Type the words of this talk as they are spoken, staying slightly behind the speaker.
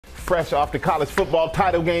fresh off the college football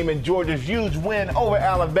title game and Georgia's huge win over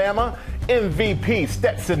Alabama. MVP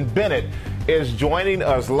Stetson Bennett is joining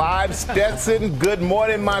us live. Stetson, good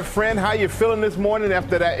morning, my friend. How you feeling this morning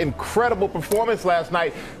after that incredible performance last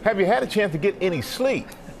night? Have you had a chance to get any sleep?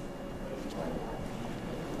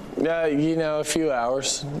 A few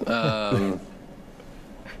hours.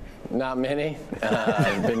 Not many.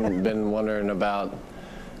 I've been wondering about.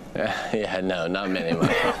 Not many.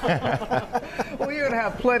 Well, you're going to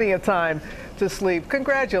have plenty of time to sleep.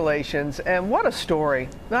 Congratulations, and what a story!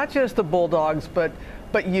 Not just the Bulldogs, but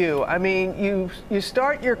you. I mean, you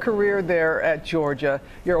start your career there at Georgia.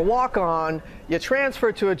 You're a walk-on. You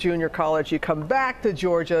transfer to a junior college. You come back to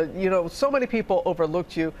Georgia. You know, so many people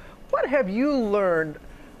overlooked you. What have you learned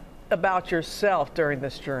about yourself during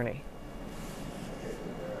this journey?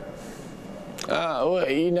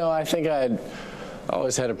 I think I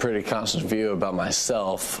always had a pretty constant view about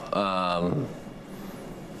myself. I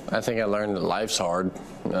think I learned that life's hard.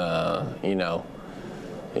 You got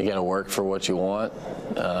to work for what you want.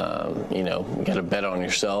 You got to bet on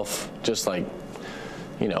yourself, just like,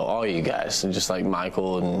 all you guys, and just like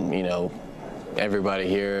Michael and, everybody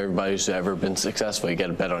here, everybody who's ever been successful, you got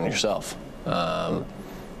to bet on yourself. And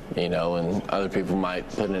other people might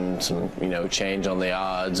put in some, change on the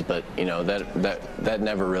odds, but, that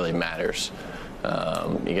never really matters.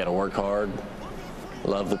 You got to work hard,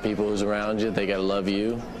 love the people who's around you, they got to love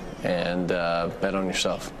you, and bet on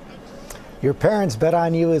yourself. Your parents bet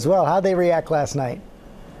on you as well. How'd they react last night?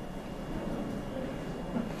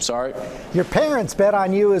 Sorry? Your parents bet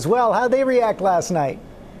on you as well. How'd they react last night?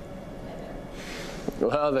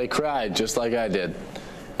 Well, they cried just like I did.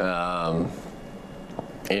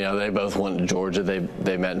 They both went to Georgia.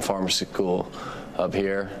 They met in pharmacy school up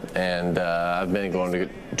here, and I've been going to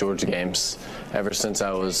Georgia games ever since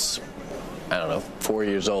I was, 4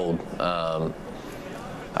 years old. I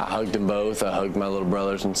hugged them both. I hugged my little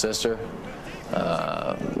brothers and sister.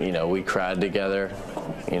 We cried together.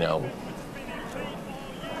 You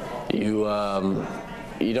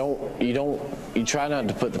try not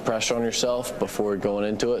to put the pressure on yourself before going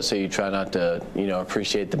into it, so you try not to,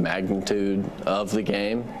 appreciate the magnitude of the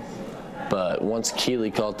game. But once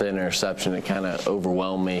Keeley caught the interception, it kind of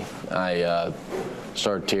overwhelmed me. I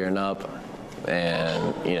started tearing up,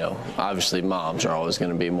 and, obviously moms are always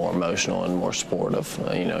going to be more emotional and more supportive,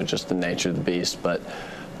 just the nature of the beast. But,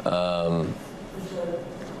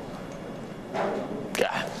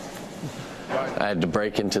 I had to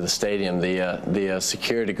break into the stadium. The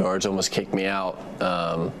security guards almost kicked me out.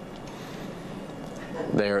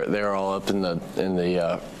 They're all up in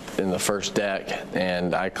the first deck,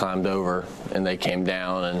 and I climbed over, and they came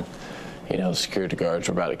down, and the security guards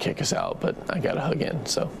were about to kick us out, but I got a hug in,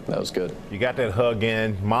 so that was good. You got that hug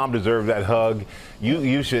in. Mom deserves that hug.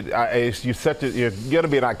 You should. You're going to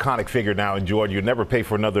be an iconic figure now in Georgia. You'll never pay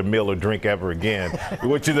for another meal or drink ever again,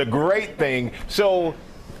 which is a great thing. So.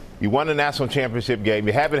 You won the national championship game.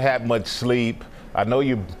 You haven't had much sleep. I know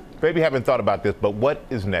you maybe haven't thought about this, but what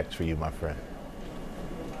is next for you, my friend?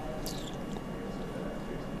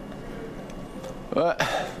 Well,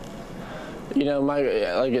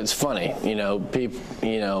 it's funny, people,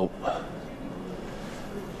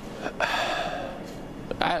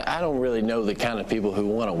 I don't really know the kind of people who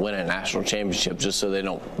want to win a national championship just so they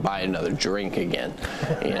don't buy another drink again.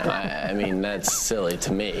 I mean, that's silly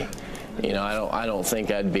to me. I don't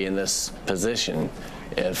think I'd be in this position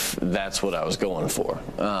if that's what I was going for.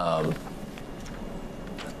 I'm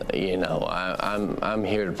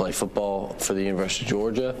here to play football for the University of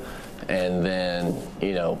Georgia, and then,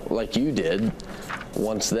 like you did,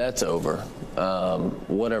 once that's over,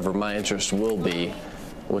 whatever my interest will be,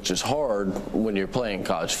 which is hard when you're playing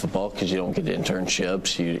college football because you don't get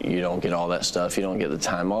internships, you don't get all that stuff, you don't get the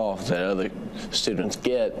time off that other students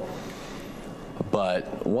get.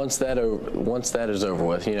 But once that is over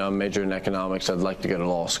with, I'm majoring in economics. I'd like to go to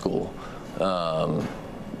law school,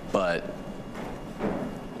 but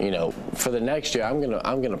for the next year, I'm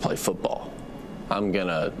gonna play football. I've got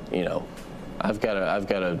a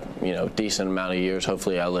decent amount of years.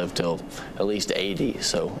 Hopefully, I live till at least 80.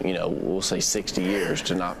 So we'll say 60 years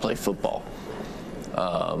to not play football.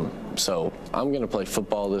 So I'm gonna play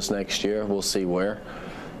football this next year. We'll see where.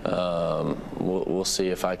 We'll see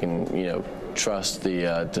if I can, trust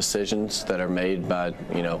the decisions that are made by,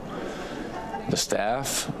 the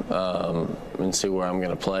staff, and see where I'm going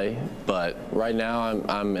to play. But right now,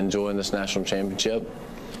 I'm enjoying this national championship,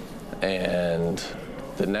 and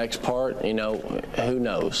the next part, who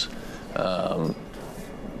knows?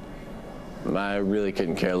 I really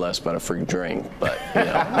couldn't care less about a free drink, but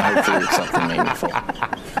hopefully it's something meaningful.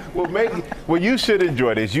 Well, you should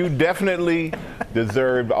enjoy this. You definitely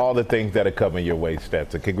deserve all the things that are coming your way,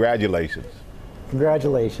 Stetson. Congratulations.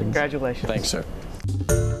 Congratulations. Congratulations. Thanks, sir.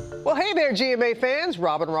 Well, hey there, GMA fans.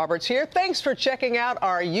 Robin Roberts here. Thanks for checking out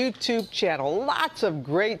our YouTube channel. Lots of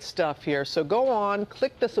great stuff here. So go on,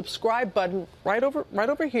 click the subscribe button right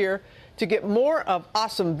over here to get more of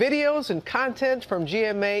awesome videos and content from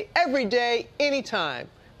GMA every day, anytime.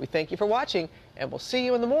 We thank you for watching, and we'll see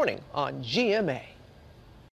you in the morning on GMA.